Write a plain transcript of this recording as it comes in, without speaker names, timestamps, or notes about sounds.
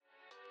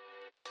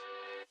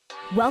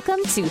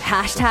Welcome to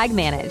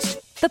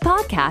 #Managed, the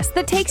podcast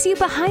that takes you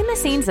behind the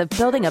scenes of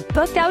building a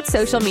booked out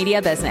social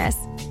media business.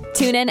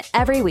 Tune in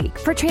every week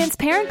for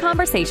transparent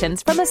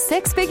conversations from a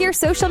six-figure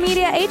social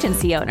media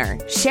agency owner,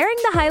 sharing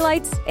the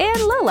highlights and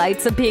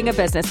lowlights of being a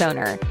business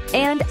owner,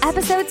 and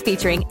episodes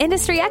featuring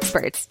industry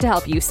experts to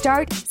help you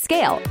start,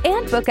 scale,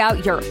 and book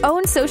out your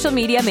own social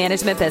media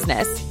management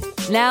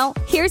business. Now,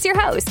 here's your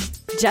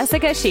host,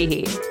 Jessica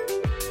Sheehy.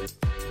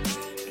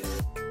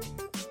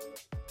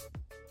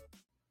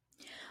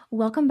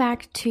 Welcome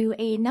back to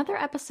another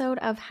episode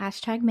of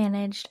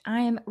 #Managed. I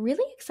am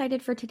really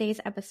excited for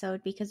today's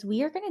episode because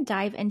we are going to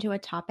dive into a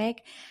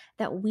topic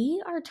that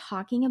we are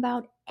talking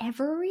about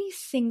every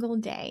single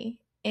day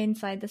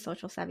inside the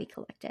Social Savvy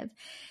Collective.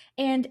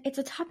 And it's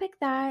a topic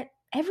that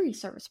every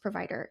service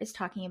provider is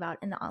talking about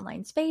in the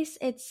online space.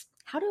 It's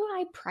how do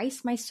I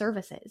price my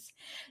services?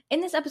 In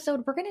this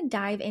episode, we're going to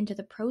dive into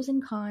the pros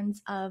and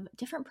cons of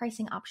different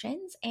pricing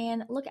options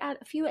and look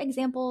at a few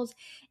examples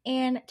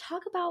and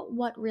talk about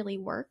what really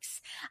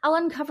works. I'll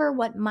uncover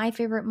what my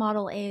favorite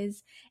model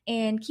is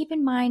and keep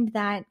in mind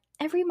that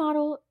every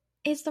model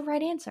is the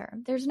right answer.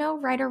 There's no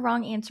right or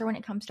wrong answer when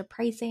it comes to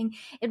pricing.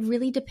 It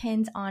really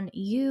depends on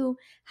you,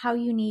 how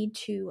you need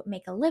to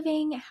make a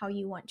living, how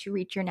you want to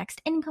reach your next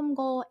income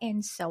goal,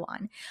 and so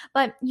on.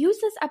 But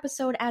use this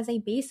episode as a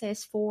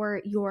basis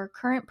for your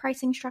current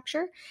pricing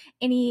structure,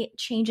 any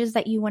changes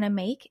that you want to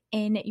make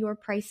in your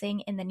pricing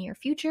in the near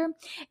future,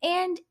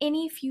 and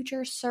any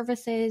future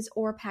services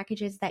or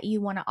packages that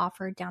you want to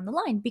offer down the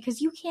line, because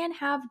you can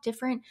have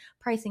different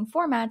pricing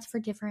formats for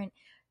different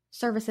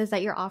services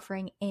that you're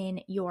offering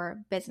in your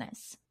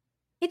business.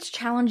 It's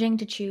challenging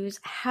to choose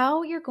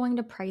how you're going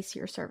to price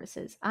your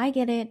services. I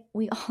get it.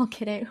 We all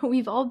get it.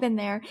 We've all been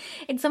there.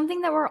 It's something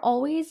that we're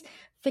always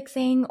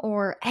fixing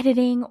or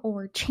editing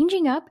or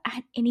changing up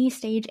at any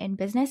stage in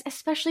business,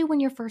 especially when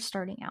you're first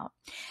starting out.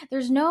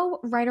 There's no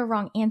right or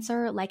wrong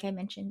answer, like I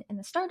mentioned in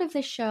the start of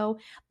this show,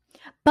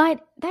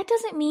 but that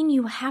doesn't mean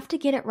you have to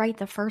get it right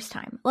the first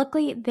time.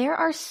 Luckily, there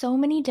are so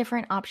many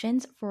different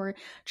options for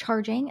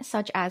charging,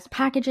 such as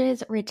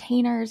packages,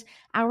 retainers,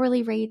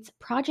 hourly rates,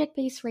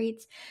 project-based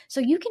rates,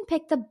 so you can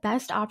pick the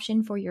best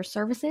option for your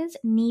services,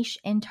 niche,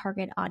 and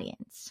target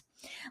audience.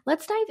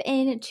 Let's dive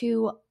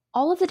into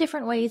all of the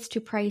different ways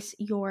to price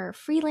your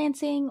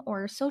freelancing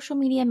or social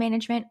media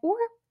management or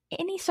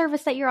any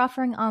service that you're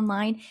offering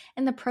online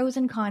and the pros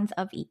and cons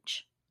of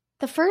each.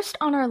 The first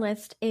on our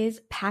list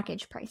is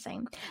package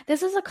pricing.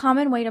 This is a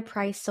common way to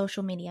price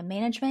social media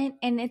management,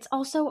 and it's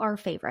also our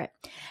favorite.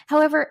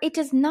 However, it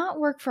does not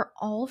work for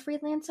all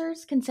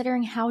freelancers,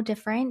 considering how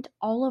different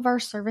all of our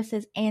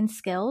services and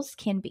skills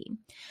can be.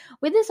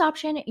 With this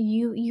option,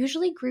 you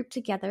usually group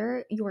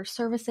together your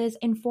services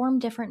and form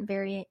different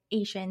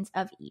variations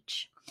of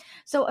each.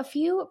 So a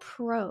few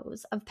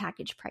pros of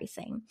package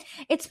pricing.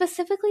 It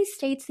specifically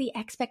states the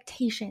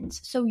expectations,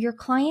 so your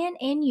client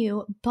and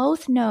you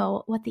both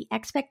know what the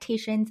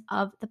expectations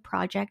of the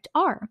project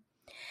are.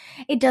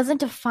 It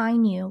doesn't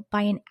define you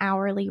by an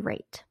hourly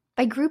rate.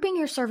 By grouping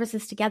your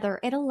services together,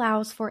 it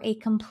allows for a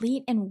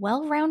complete and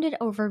well-rounded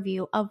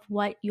overview of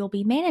what you'll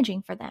be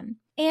managing for them.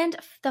 And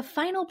the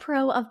final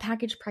pro of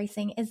package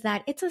pricing is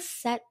that it's a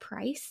set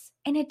price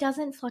and it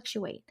doesn't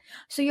fluctuate.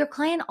 So your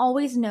client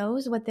always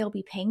knows what they'll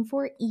be paying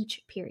for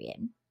each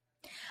period.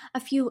 A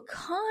few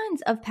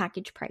cons of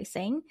package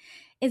pricing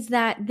is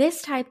that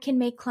this type can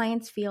make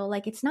clients feel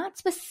like it's not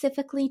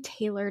specifically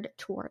tailored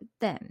toward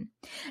them.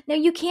 Now,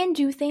 you can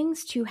do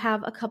things to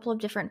have a couple of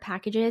different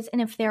packages,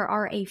 and if there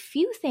are a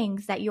few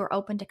things that you're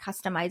open to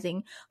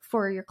customizing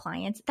for your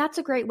clients, that's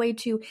a great way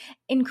to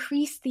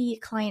increase the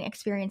client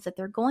experience that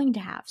they're going to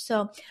have.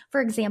 So, for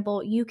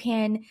example, you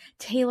can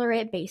tailor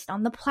it based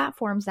on the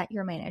platforms that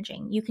you're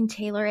managing. You can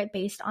tailor it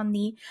based on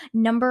the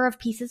number of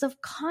pieces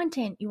of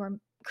content you're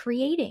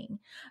creating.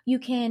 You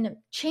can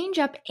change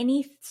up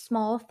any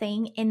small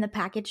thing in the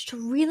package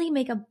to really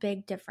make a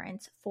big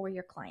difference for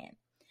your client.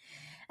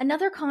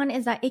 Another con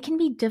is that it can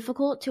be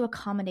difficult to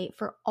accommodate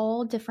for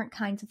all different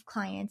kinds of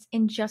clients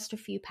in just a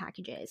few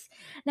packages.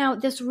 Now,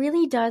 this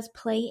really does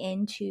play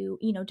into,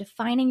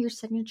 defining your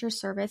signature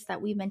service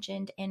that we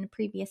mentioned in a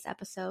previous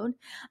episode,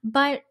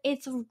 but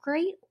it's a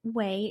great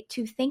way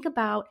to think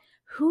about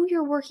who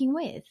you're working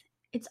with.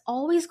 It's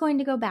always going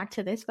to go back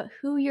to this, but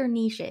who your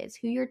niche is,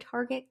 who your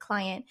target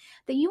client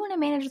that you want to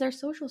manage their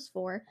socials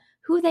for,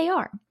 who they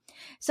are.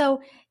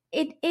 So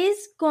it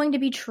is going to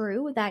be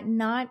true that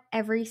not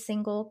every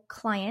single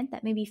client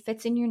that maybe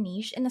fits in your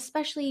niche, and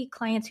especially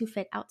clients who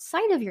fit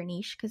outside of your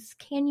niche, because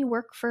can you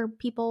work for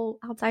people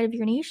outside of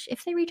your niche?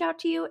 If they reach out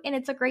to you and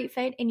it's a great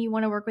fit and you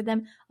want to work with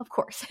them, of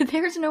course,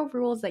 there's no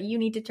rules that you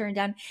need to turn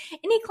down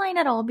any client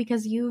at all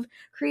because you've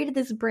created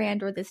this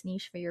brand or this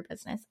niche for your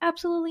business.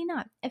 Absolutely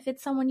not. If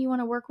it's someone you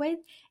want to work with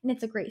and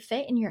it's a great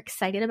fit and you're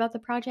excited about the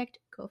project,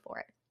 go for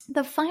it.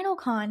 The final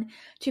con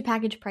to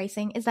package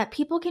pricing is that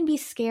people can be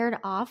scared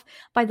off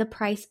by the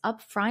price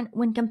up front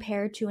when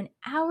compared to an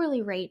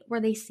hourly rate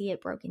where they see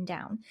it broken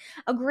down.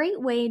 A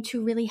great way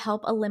to really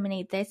help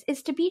eliminate this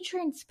is to be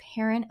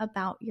transparent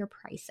about your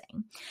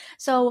pricing.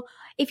 So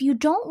if you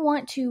don't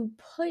want to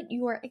put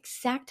your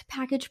exact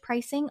package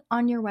pricing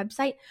on your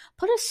website,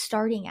 put a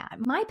starting at.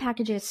 My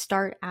packages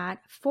start at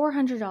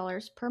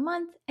 $400 per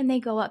month and they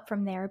go up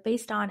from there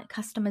based on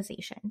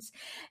customizations.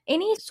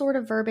 Any sort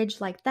of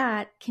verbiage like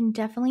that can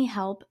definitely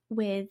help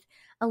with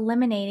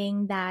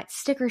eliminating that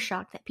sticker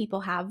shock that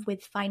people have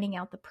with finding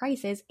out the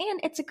prices.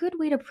 And it's a good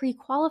way to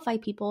pre-qualify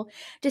people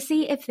to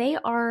see if they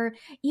are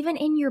even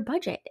in your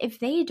budget. If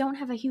they don't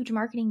have a huge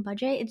marketing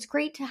budget, it's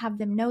great to have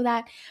them know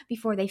that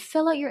before they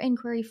fill out your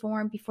inquiry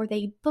form, before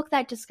they book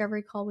that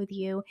discovery call with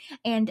you,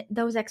 and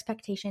those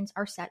expectations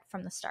are set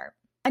from the start.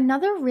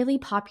 Another really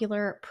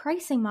popular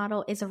pricing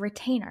model is a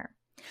retainer.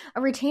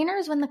 A retainer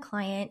is when the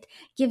client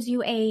gives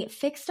you a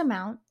fixed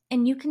amount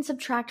and you can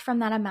subtract from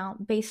that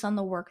amount based on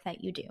the work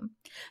that you do.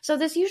 So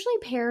this usually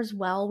pairs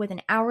well with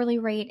an hourly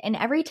rate, and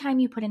every time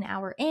you put an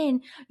hour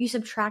in, you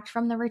subtract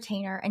from the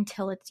retainer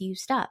until it's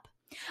used up.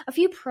 A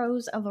few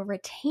pros of a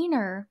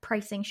retainer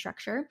pricing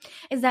structure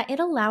is that it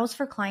allows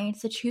for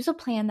clients to choose a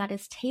plan that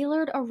is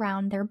tailored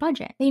around their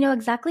budget. They know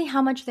exactly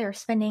how much they're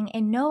spending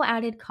and no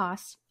added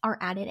costs are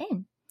added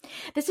in.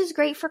 This is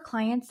great for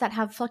clients that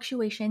have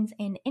fluctuations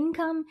in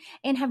income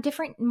and have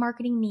different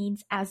marketing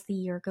needs as the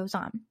year goes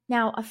on.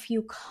 Now, a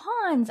few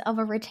cons of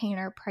a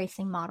retainer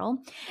pricing model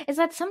is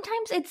that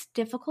sometimes it's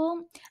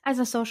difficult as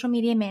a social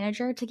media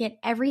manager to get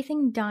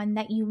everything done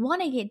that you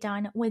want to get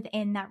done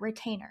within that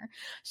retainer.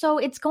 So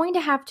it's going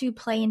to have to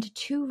play into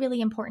two really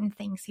important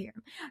things here.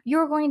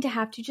 You're going to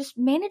have to just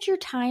manage your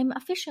time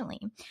efficiently.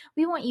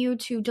 We want you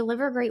to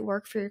deliver great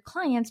work for your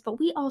clients,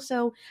 but we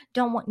also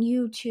don't want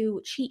you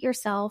to cheat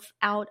yourself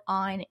out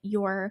on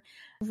your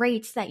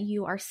rates that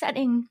you are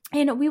setting,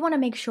 and we want to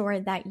make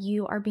sure that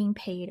you are being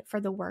paid for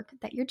the work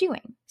that you're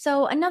doing.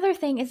 So another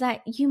thing is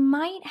that you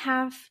might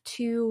have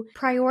to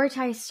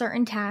prioritize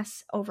certain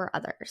tasks over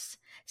others.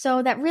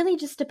 So that really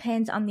just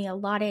depends on the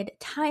allotted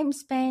time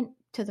spent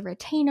to the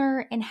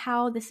retainer and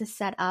how this is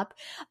set up.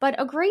 But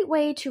a great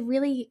way to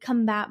really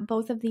combat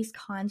both of these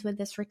cons with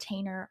this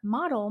retainer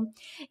model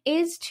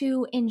is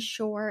to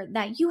ensure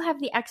that you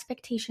have the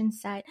expectation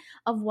set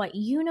of what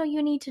you know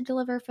you need to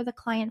deliver for the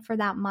client for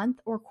that month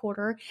or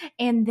quarter,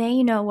 and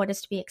they know what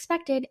is to be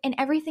expected, and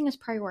everything is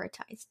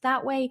prioritized.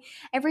 That way,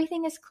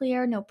 everything is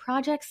clear, no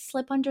projects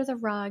slip under the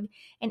rug,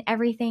 and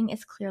everything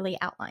is clearly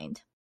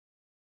outlined.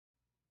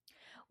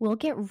 We'll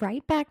get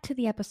right back to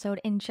the episode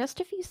in just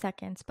a few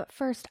seconds, but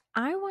first,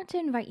 I want to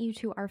invite you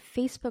to our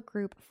Facebook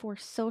group for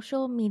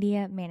social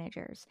media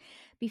managers.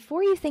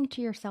 Before you think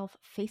to yourself,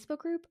 Facebook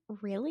group,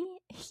 really?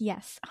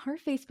 Yes, our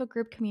Facebook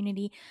group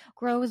community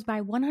grows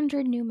by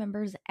 100 new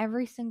members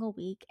every single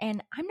week,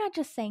 and I'm not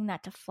just saying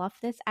that to fluff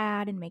this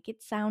ad and make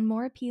it sound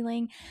more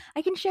appealing.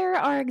 I can share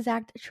our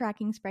exact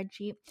tracking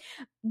spreadsheet.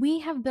 We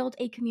have built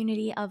a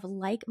community of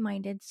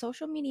like-minded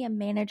social media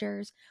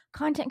managers,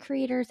 content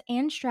creators,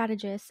 and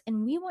strategists,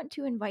 and we want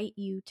to invite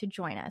you to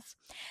join us.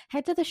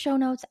 Head to the show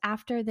notes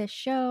after this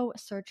show,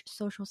 search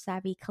Social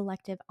Savvy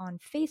Collective on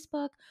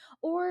Facebook,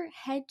 or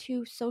head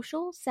to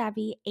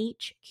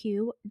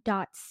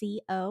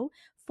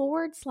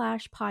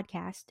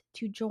socialsavvyhq.co/podcast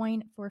to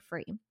join for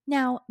free.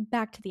 Now,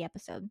 back to the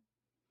episode.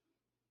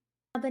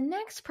 The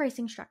next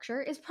pricing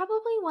structure is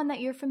probably one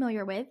that you're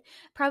familiar with,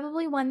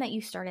 probably one that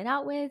you started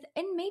out with,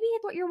 and maybe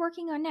it's what you're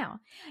working on now.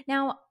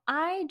 Now,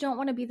 I don't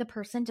want to be the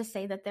person to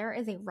say that there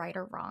is a right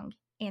or wrong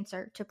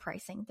answer to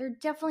pricing. There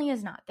definitely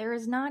is not. There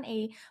is not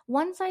a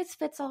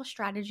one-size-fits-all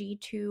strategy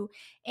to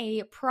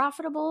a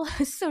profitable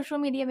social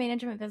media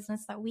management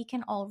business that we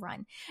can all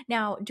run.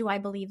 Now, do I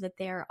believe that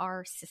there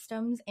are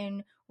systems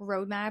and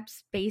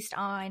roadmaps based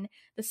on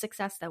the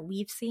success that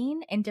we've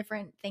seen and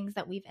different things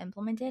that we've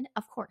implemented?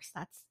 Of course,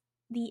 that's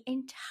the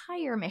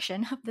entire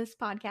mission of this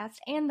podcast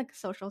and the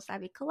Social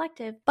Savvy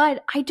Collective,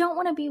 but I don't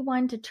want to be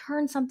one to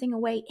turn something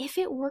away if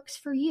it works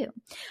for you.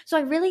 So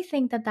I really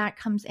think that that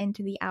comes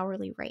into the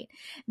hourly rate.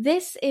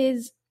 This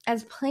is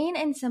as plain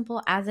and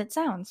simple as it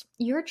sounds.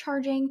 You're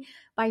charging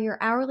by your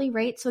hourly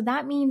rate, so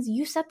that means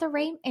you set the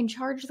rate and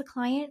charge the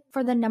client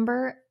for the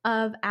number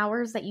of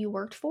hours that you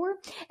worked for,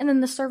 and then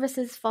the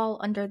services fall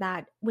under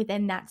that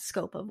within that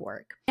scope of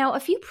work. Now, a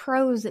few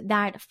pros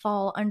that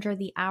fall under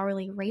the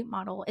hourly rate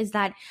model is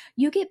that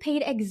you get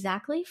paid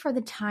exactly for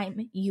the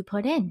time you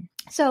put in.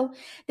 So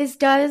this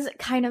does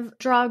kind of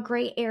draw a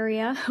gray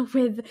area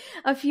with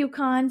a few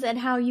cons and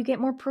how you get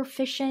more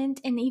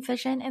proficient and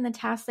efficient in the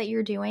tasks that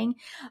you're doing,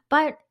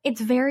 but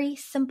it's very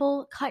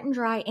simple, cut and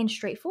dry, and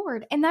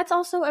straightforward. And that's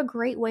also a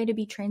great way to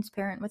be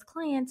transparent with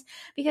clients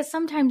because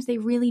sometimes they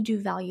really do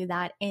value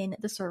that in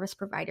the service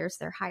providers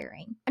they're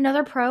hiring.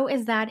 Another pro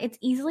is that it's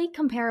easily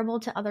comparable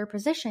to other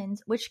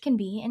positions, which can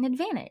be an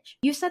advantage.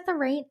 You set the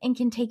rate and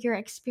can take your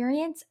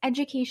experience,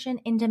 education,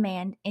 and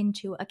demand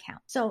into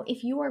account. So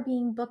if you are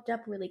being booked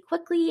up really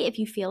quickly, if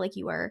you feel like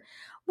you are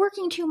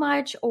working too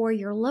much, or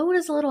your load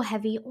is a little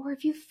heavy, or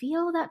if you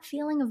feel that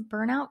feeling of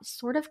burnout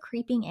sort of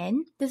creeping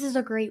in, this is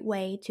a great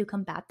way to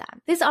combat that.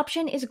 This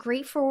option is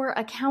great for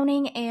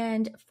accounting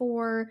and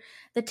for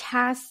the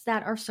tasks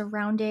that are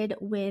surrounded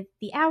with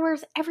the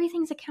hours.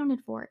 Everything's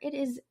accounted for. It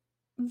is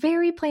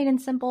very plain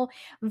and simple,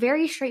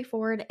 very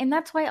straightforward, and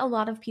that's why a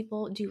lot of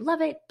people do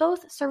love it,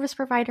 both service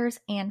providers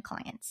and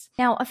clients.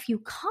 Now, a few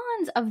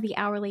cons of the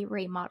hourly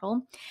rate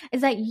model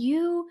is that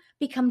you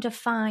become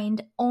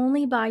defined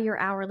only by your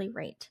hourly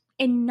rate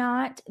and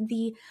not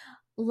the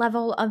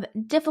level of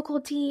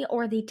difficulty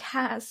or the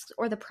tasks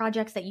or the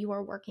projects that you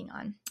are working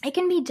on. It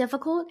can be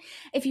difficult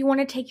if you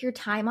want to take your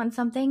time on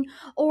something,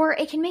 or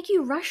it can make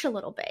you rush a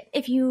little bit.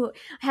 If you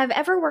have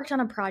ever worked on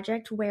a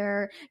project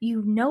where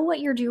you know what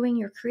you're doing,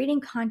 you're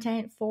creating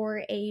content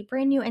for a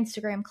brand new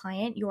Instagram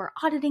client, you're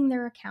auditing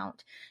their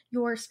account,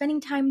 you're spending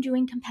time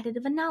doing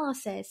competitive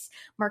analysis,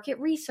 market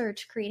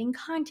research, creating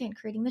content,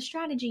 creating the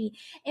strategy,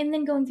 and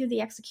then going through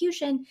the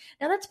execution.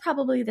 Now that's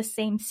probably the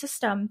same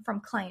system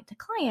from client to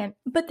client,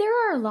 but there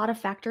are a lot of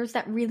factors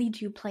that really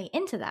do play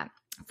into that.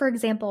 For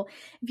example,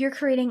 if you're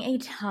creating a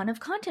ton of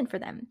content for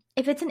them,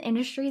 if it's an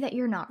industry that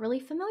you're not really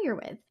familiar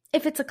with,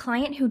 if it's a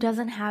client who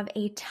doesn't have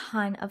a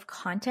ton of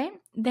content,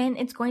 then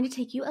it's going to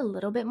take you a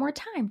little bit more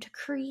time to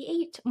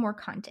create more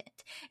content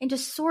and to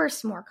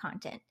source more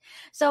content.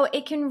 So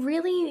it can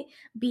really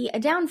be a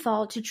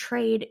downfall to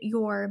trade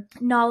your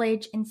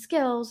knowledge and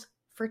skills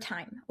for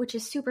time, which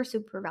is super,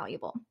 super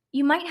valuable.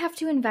 You might have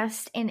to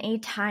invest in a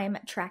time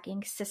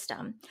tracking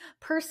system.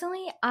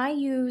 Personally, I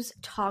use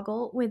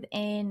Toggl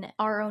within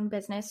our own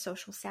business,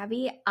 Social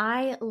Savvy.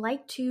 I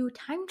like to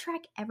time track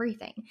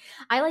everything.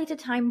 I like to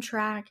time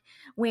track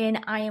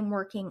when I am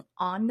working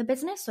on the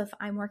business. So if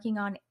I'm working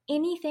on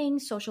anything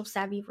Social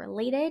Savvy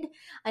related,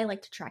 I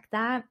like to track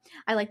that.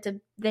 I like to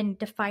then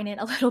define it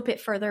a little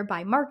bit further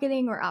by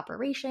marketing or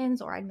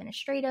operations or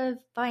administrative,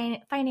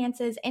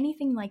 finances,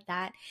 anything like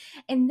that.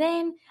 And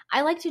then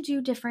I like to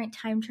do different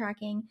time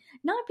tracking,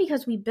 not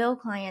because we bill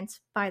clients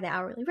by the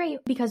hourly rate,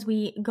 because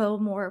we go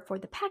more for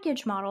the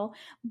package model,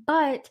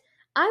 but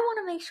I want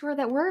to make sure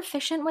that we're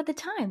efficient with the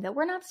time, that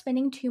we're not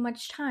spending too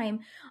much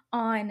time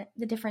on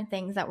the different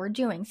things that we're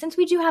doing. Since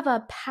we do have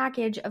a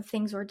package of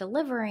things we're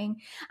delivering,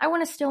 I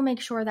want to still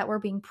make sure that we're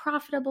being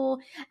profitable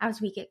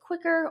as we get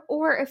quicker,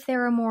 or if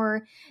there are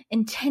more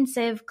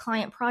intensive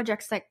client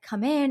projects that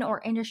come in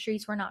or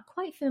industries we're not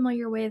quite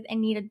familiar with and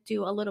need to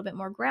do a little bit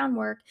more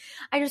groundwork,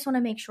 I just want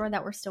to make sure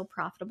that we're still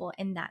profitable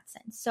in that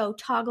sense. So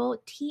Toggl,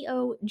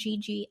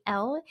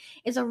 Toggl,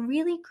 is a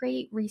really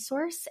great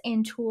resource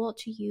and tool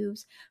to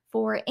use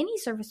for any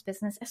service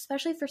business,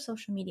 especially for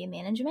social media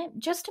management,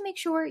 just to make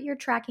sure you're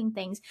tracking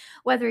things,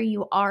 whether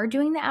you are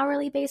doing the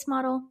hourly base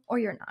model or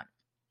you're not.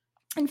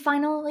 And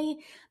finally,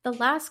 the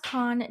last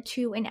con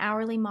to an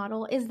hourly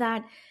model is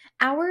that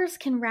hours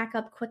can rack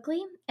up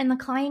quickly and the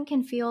client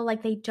can feel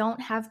like they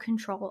don't have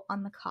control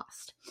on the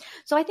cost.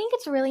 So I think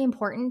it's really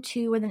important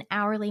with an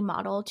hourly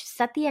model to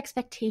set the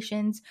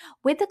expectations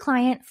with the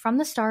client from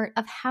the start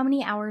of how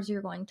many hours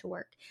you're going to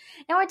work.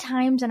 Now at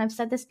times, and I've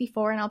said this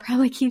before and I'll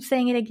probably keep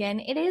saying it again,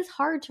 it is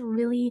hard to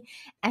really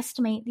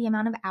estimate the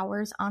amount of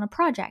hours on a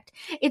project.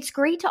 It's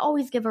great to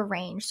always give a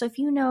range. So if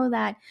you know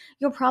that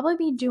you'll probably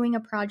be doing a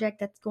project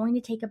that's going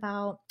to take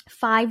about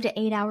 5 to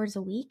 8 hours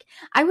a week,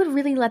 I would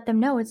really let them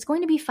know it's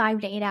going to be 5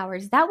 to 8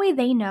 hours. That way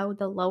they know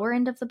the lower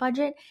end of the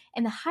budget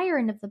and the higher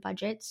end of the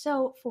budget.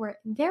 So for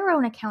their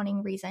own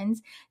accounting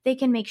reasons, they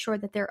can make sure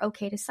that they're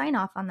okay to sign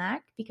off on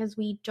that, because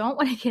we don't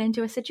want to get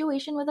into a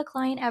situation with a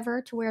client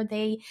ever to where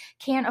they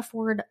can't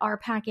afford our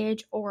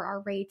package or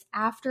our rates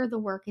after the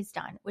work is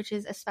done, which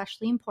is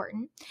especially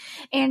important.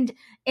 And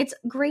it's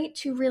great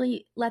to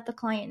really let the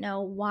client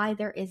know why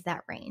there is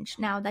that range.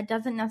 Now, that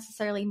doesn't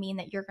necessarily mean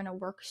that you're going to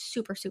work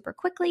super, super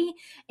quickly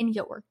and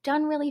get work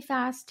done really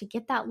fast to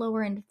get that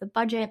lower end of the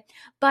budget,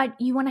 but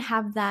you want to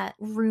have that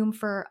room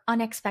for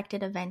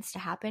unexpected events to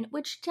happen,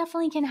 which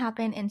definitely can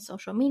happen in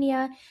social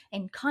media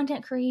and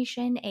content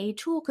creation. A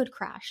tool could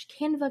crash,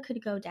 Canva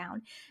could go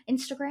down,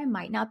 Instagram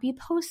might not be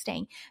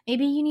posting.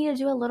 Maybe you need to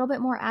do a little bit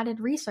more added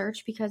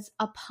research because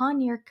upon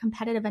your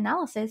competitive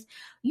analysis,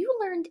 you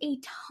learned a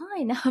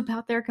ton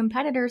about their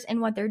competitors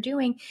and what they're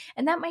doing,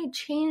 and that might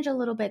change a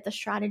little bit the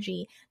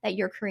strategy that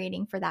you're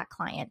creating for that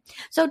client.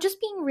 So just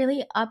being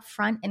really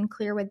upfront and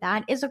clear with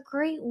that is a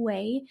great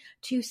way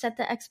to set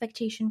the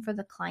expectation for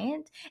the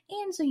client,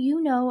 and so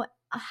you know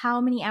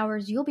how many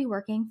hours you'll be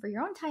working for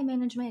your own time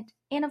management,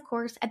 and of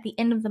course at the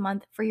end of the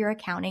month for your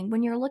accounting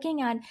when you're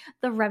looking at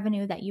the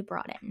revenue that you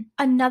brought in.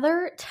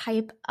 Another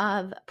type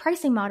of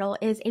pricing model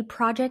is a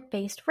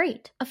project-based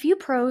rate. A few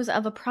pros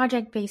of a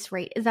project-based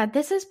rate is that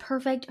this is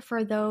perfect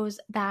for those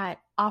that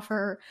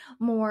offer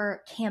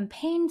more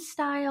campaign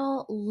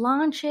style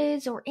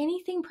launches or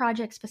anything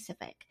project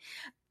specific.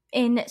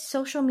 in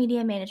social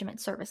media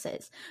management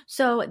services.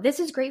 So this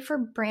is great for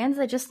brands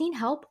that just need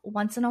help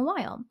once in a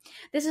while.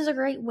 This is a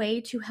great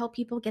way to help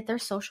people get their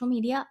social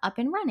media up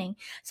and running.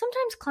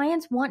 Sometimes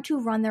clients want to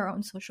run their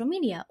own social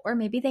media, or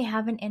maybe they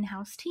have an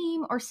in-house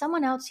team or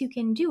someone else who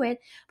can do it,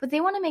 but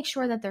they want to make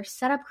sure that they're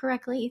set up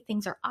correctly,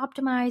 things are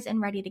optimized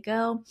and ready to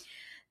go.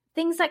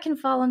 Things that can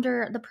fall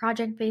under the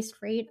project-based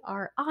rate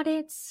are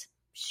audits,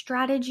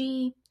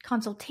 strategy,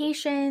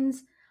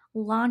 consultations,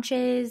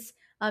 launches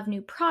of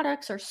new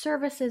products or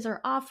services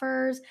or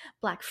offers,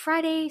 Black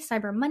Friday,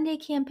 Cyber Monday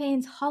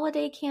campaigns,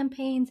 holiday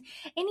campaigns,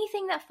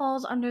 anything that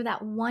falls under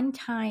that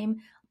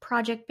one-time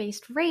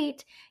project-based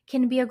rate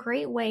can be a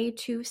great way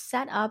to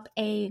set up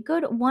a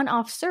good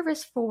one-off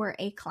service for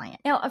a client.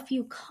 Now, a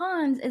few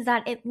cons is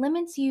that it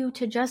limits you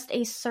to just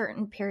a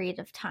certain period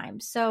of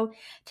time. So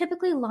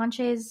typically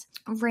launches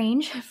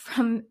range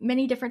from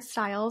many different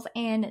styles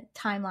and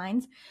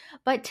timelines,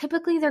 but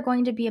typically they're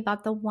going to be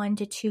about the 1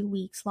 to 2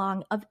 weeks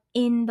long of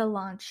in the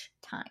launch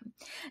time.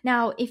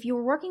 Now, if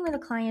you're working with a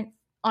client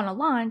on a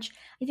launch,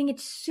 I think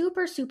it's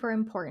super, super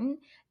important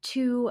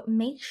to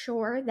make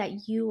sure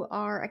that you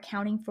are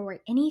accounting for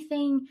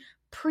anything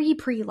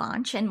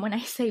pre-launch. And when I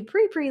say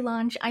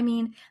pre-launch, I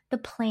mean the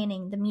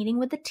planning, the meeting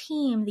with the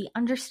team, the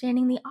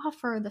understanding the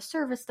offer, the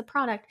service, the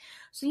product.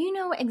 So you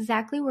know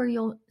exactly where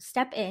you'll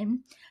step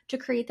in to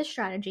create the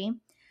strategy.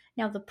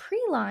 Now, the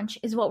pre-launch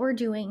is what we're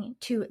doing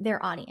to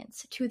their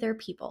audience, to their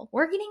people.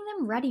 We're getting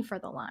them ready for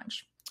the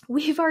launch.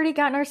 We've already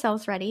gotten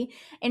ourselves ready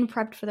and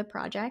prepped for the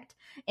project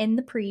in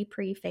the pre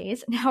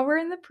phase. Now we're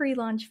in the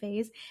pre-launch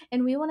phase,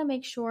 and we want to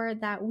make sure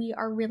that we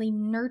are really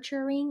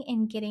nurturing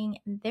and getting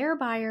their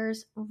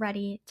buyers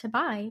ready to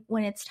buy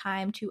when it's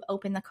time to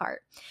open the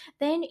cart.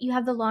 Then you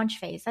have the launch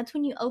phase. That's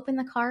when you open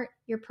the cart,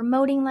 you're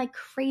promoting like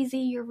crazy,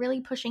 you're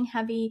really pushing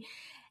heavy.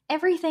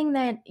 Everything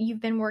that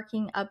you've been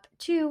working up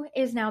to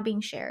is now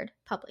being shared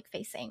public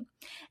facing.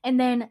 And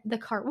then the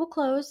cart will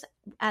close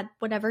at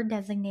whatever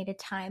designated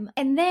time.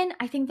 And then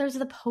I think there's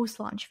the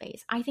post-launch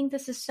phase. I think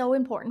this is so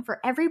important for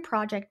every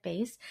project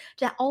base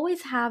to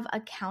always have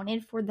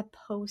accounted for the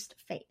post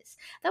phase.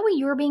 That way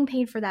you're being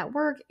paid for that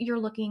work. You're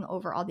looking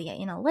over all the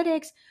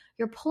analytics.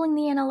 You're pulling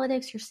the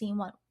analytics. You're seeing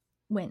what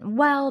went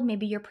well.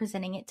 Maybe you're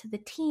presenting it to the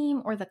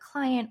team or the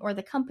client or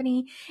the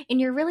company,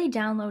 and you're really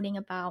downloading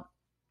about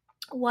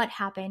what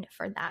happened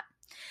for that.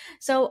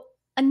 So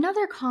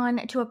another con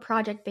to a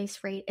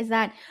project-based rate is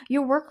that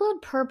your workload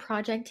per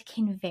project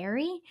can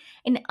vary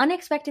and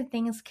unexpected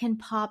things can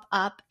pop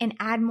up and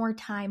add more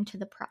time to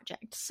the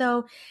project.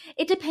 So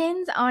it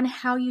depends on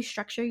how you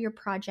structure your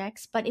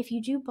projects, but if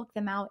you do book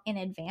them out in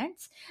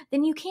advance,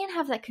 then you can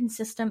have that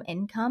consistent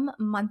income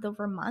month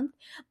over month,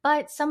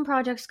 but some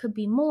projects could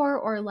be more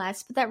or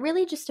less, but that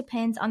really just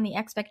depends on the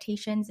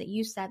expectations that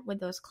you set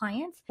with those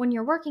clients when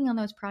you're working on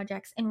those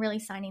projects and really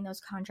signing those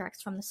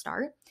contracts from the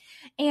start.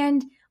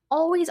 And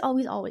always,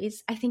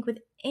 I think with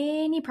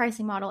any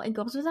pricing model, it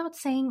goes without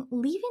saying,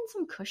 leave in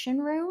some cushion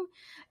room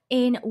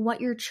in what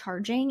you're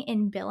charging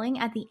and billing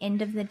at the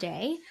end of the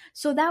day.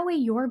 So that way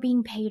you're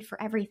being paid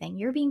for everything.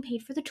 You're being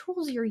paid for the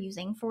tools you're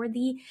using, for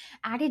the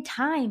added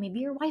time. Maybe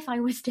your Wi-Fi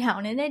was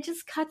down and it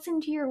just cuts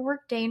into your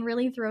workday and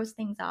really throws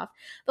things off.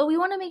 But we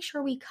want to make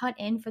sure we cut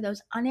in for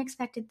those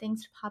unexpected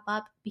things to pop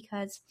up,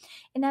 because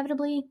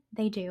inevitably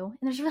they do. And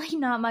there's really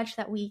not much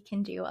that we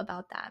can do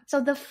about that.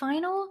 So the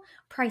final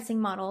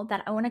pricing model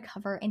that I want to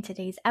cover in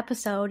today's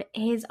episode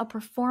is a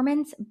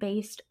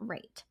performance-based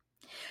rate.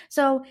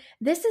 So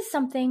this is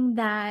something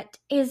that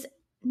is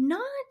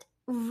not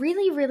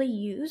really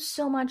used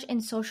so much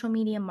in social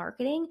media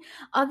marketing.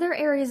 Other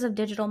areas of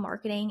digital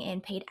marketing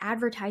and paid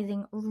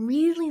advertising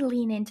really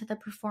lean into the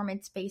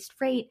performance-based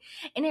rate,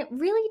 and it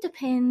really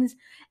depends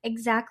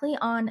exactly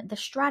on the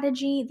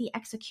strategy, the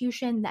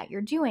execution that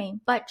you're doing.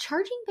 But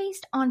charging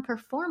based on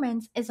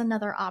performance is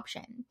another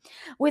option.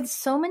 With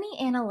so many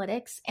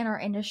analytics in our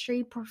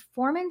industry,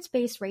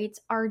 performance-based rates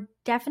are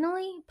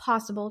definitely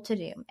possible to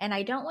do. And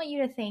I don't want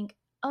you to think,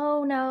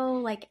 oh no,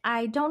 like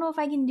I don't know if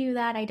I can do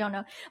that. I don't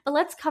know. But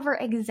let's cover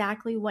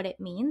exactly what it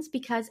means,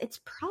 because it's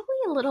probably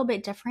a little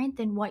bit different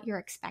than what you're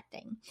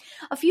expecting.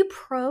 A few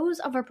pros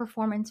of a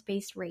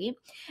performance-based rate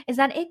is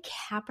that it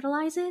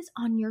capitalizes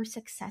on your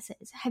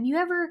successes. Have you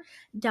ever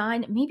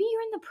done, maybe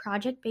you're in the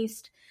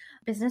project-based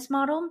business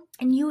model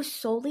and you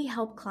solely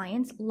help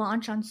clients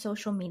launch on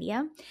social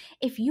media.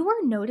 If you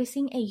are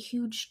noticing a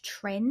huge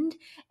trend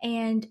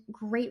and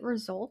great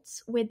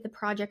results with the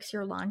projects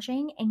you're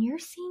launching, and you're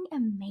seeing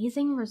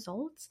amazing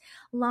results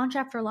launch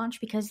after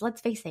launch, because let's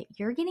face it,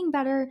 you're getting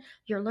better,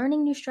 you're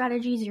learning new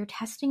strategies, you're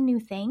testing new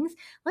things,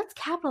 let's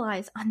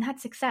capitalize on that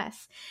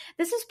success.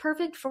 This is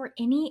perfect for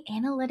any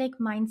analytic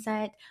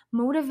mindset,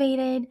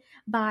 motivated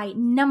by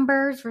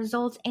numbers,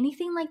 results,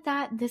 anything like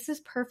that. This is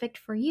perfect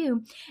for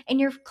you. And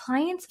your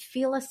clients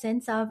feel a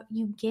sense of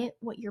you get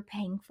what you're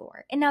paying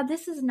for. And now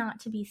this is not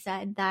to be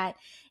said that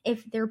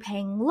if they're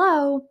paying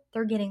low,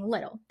 they're getting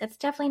little. That's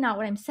definitely not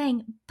what I'm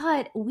saying,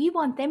 but we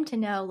want them to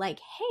know, like,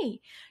 hey,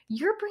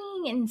 you're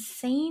bringing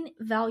insane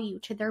value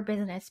to their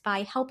business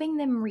by helping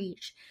them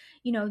reach,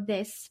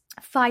 this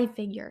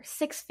 5-figure,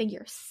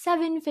 6-figure,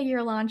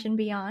 7-figure launch and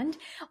beyond,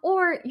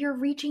 or you're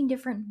reaching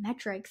different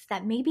metrics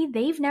that maybe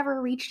they've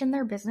never reached in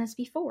their business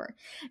before.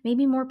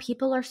 Maybe more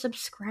people are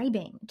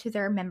subscribing to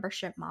their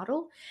membership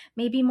model.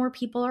 Maybe more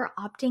people are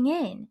opting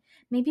in.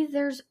 Maybe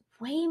there's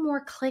way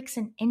more clicks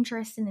and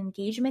interest and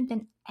engagement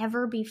than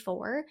ever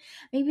before.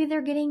 Maybe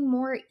they're getting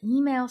more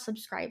email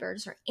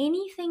subscribers, or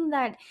anything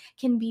that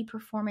can be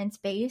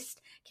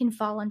performance-based can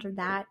fall under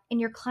that. And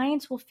your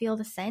clients will feel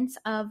the sense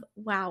of,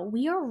 wow,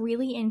 we are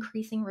really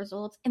increasing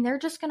results, and they're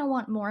just going to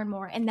want more and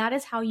more. And that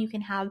is how you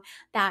can have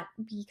that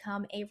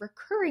become a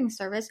recurring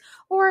service,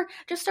 or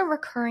just a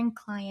recurring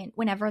client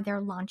whenever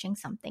they're launching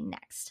something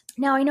next.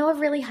 Now, I know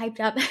I've really hyped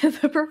up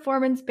the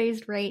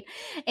performance-based rate,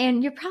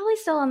 and you're probably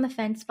still on the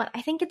fence, but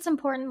I think it's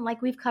important,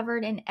 like we've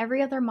covered in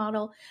every other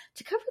model,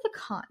 to cover the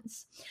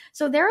cons.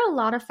 So there are a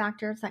lot of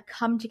factors that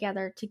come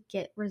together to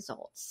get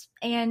results.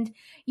 And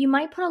you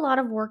might put a lot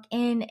of work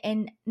in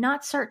and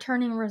not start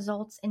turning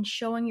results and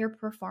showing your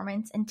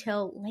performance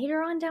until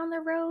later on down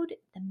the road,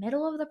 the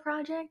middle of the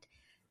project,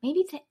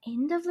 maybe the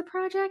end of the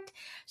project.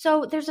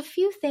 So there's a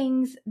few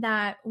things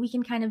that we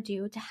can kind of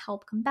do to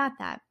help combat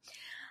that.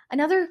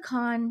 Another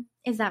con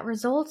is that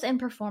results and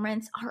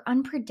performance are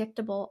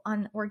unpredictable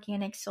on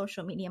organic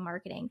social media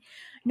marketing.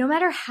 No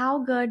matter how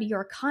good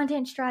your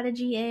content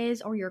strategy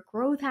is or your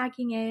growth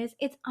hacking is,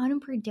 it's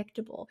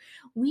unpredictable.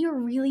 We are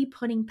really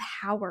putting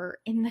power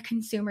in the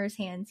consumer's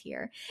hands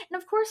here.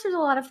 And of course, there's a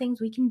lot of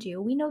things we can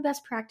do. We know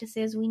best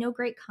practices, we know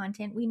great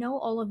content, we know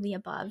all of the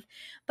above.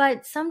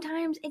 But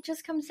sometimes it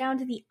just comes down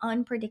to the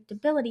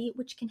unpredictability,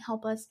 which can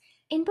help us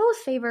in both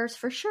favors,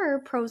 for sure,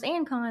 pros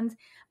and cons,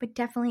 but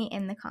definitely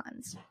in the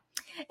cons.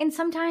 And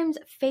sometimes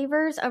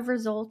favors of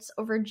results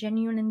over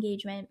genuine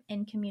engagement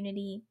and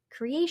community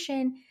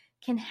creation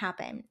can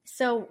happen.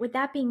 So with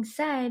that being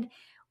said,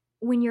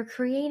 when you're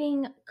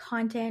creating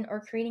content or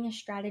creating a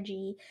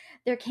strategy,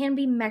 there can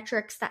be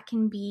metrics that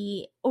can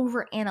be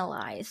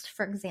overanalyzed,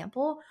 for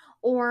example,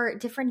 or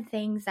different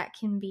things that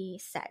can be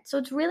set. So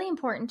it's really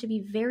important to be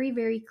very,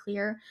 very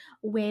clear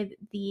with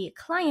the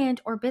client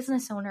or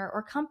business owner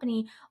or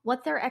company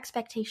what their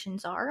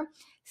expectations are,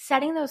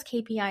 setting those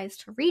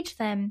KPIs to reach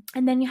them,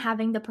 and then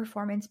having the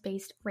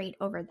performance-based rate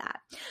over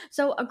that.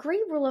 So a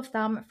great rule of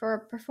thumb for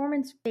a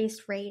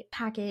performance-based rate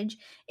package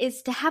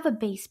is to have a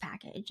base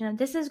package. Now,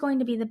 this is going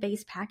to be the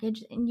base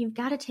package, and you've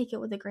got to take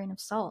it with a grain of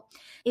salt.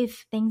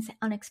 If things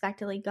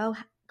unexpectedly go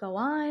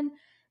on,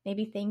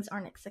 maybe things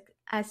aren't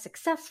as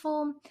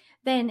successful,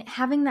 then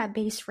having that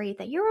base rate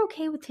that you're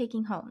okay with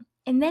taking home,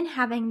 and then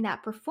having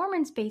that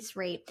performance-based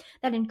rate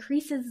that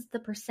increases the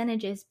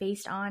percentages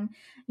based on,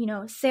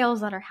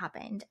 sales that are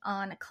happened,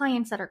 on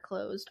clients that are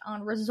closed,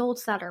 on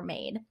results that are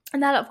made.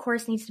 And that, of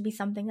course, needs to be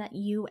something that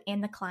you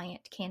and the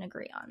client can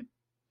agree on.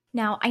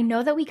 Now, I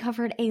know that we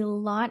covered a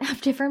lot of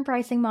different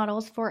pricing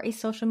models for a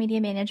social media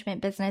management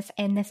business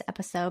in this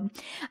episode.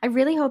 I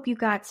really hope you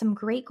got some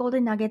great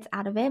golden nuggets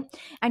out of it.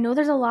 I know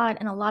there's a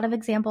lot of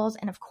examples,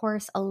 and of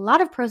course, a lot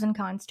of pros and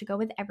cons to go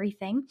with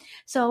everything.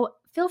 So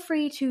feel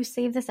free to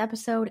save this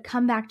episode,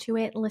 come back to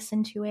it,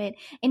 listen to it.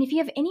 And if you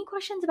have any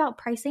questions about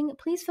pricing,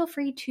 please feel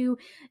free to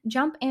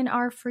jump in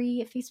our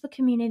free Facebook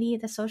community,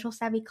 the Social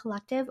Savvy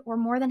Collective. We're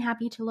more than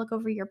happy to look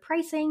over your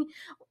pricing,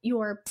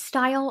 your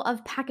style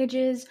of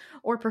packages,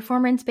 or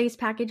performance-based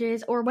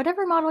packages, or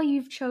whatever model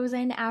you've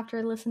chosen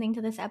after listening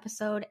to this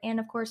episode. And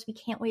of course, we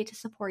can't wait to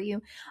support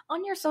you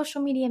on your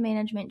social media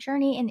management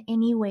journey in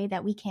any way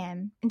that we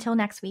can. Until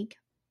next week.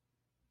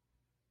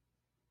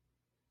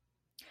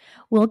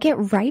 We'll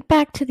get right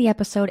back to the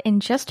episode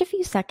in just a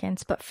few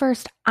seconds, but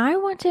first, I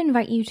want to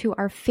invite you to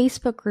our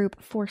Facebook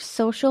group for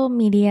social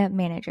media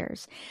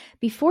managers.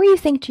 Before you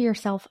think to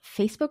yourself,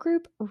 Facebook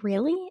group?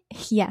 Really?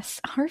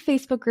 Yes, our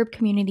Facebook group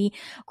community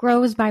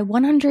grows by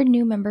 100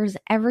 new members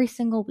every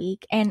single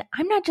week, and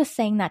I'm not just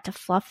saying that to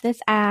fluff this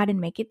ad and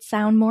make it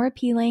sound more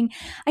appealing.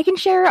 I can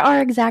share our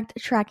exact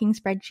tracking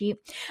spreadsheet.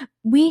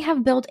 We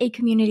have built a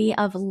community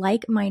of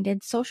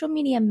like-minded social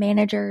media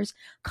managers,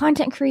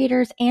 content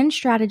creators, and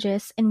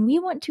strategists, and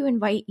we want to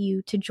invite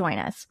you to join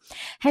us.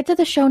 Head to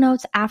the show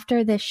notes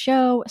after this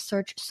show,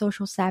 search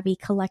Social Savvy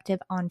Collective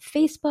on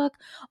Facebook,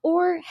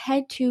 or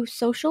head to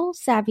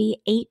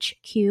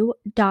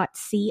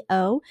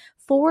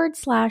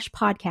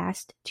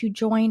socialsavvyhq.co/podcast to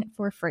join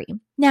for free.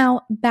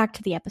 Now, back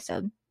to the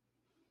episode.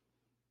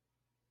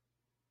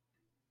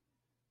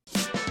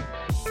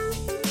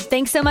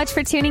 Thanks so much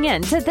for tuning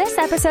in to this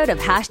episode of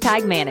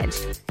Hashtag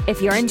Managed.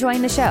 If you're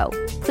enjoying the show,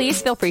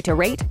 please feel free to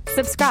rate,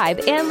 subscribe,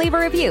 and leave a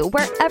review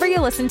wherever you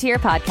listen to your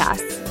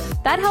podcasts.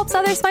 That helps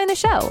others find the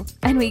show,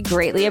 and we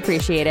greatly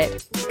appreciate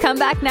it. Come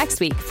back next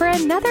week for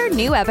another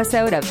new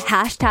episode of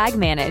Hashtag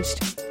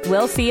Managed.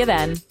 We'll see you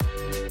then.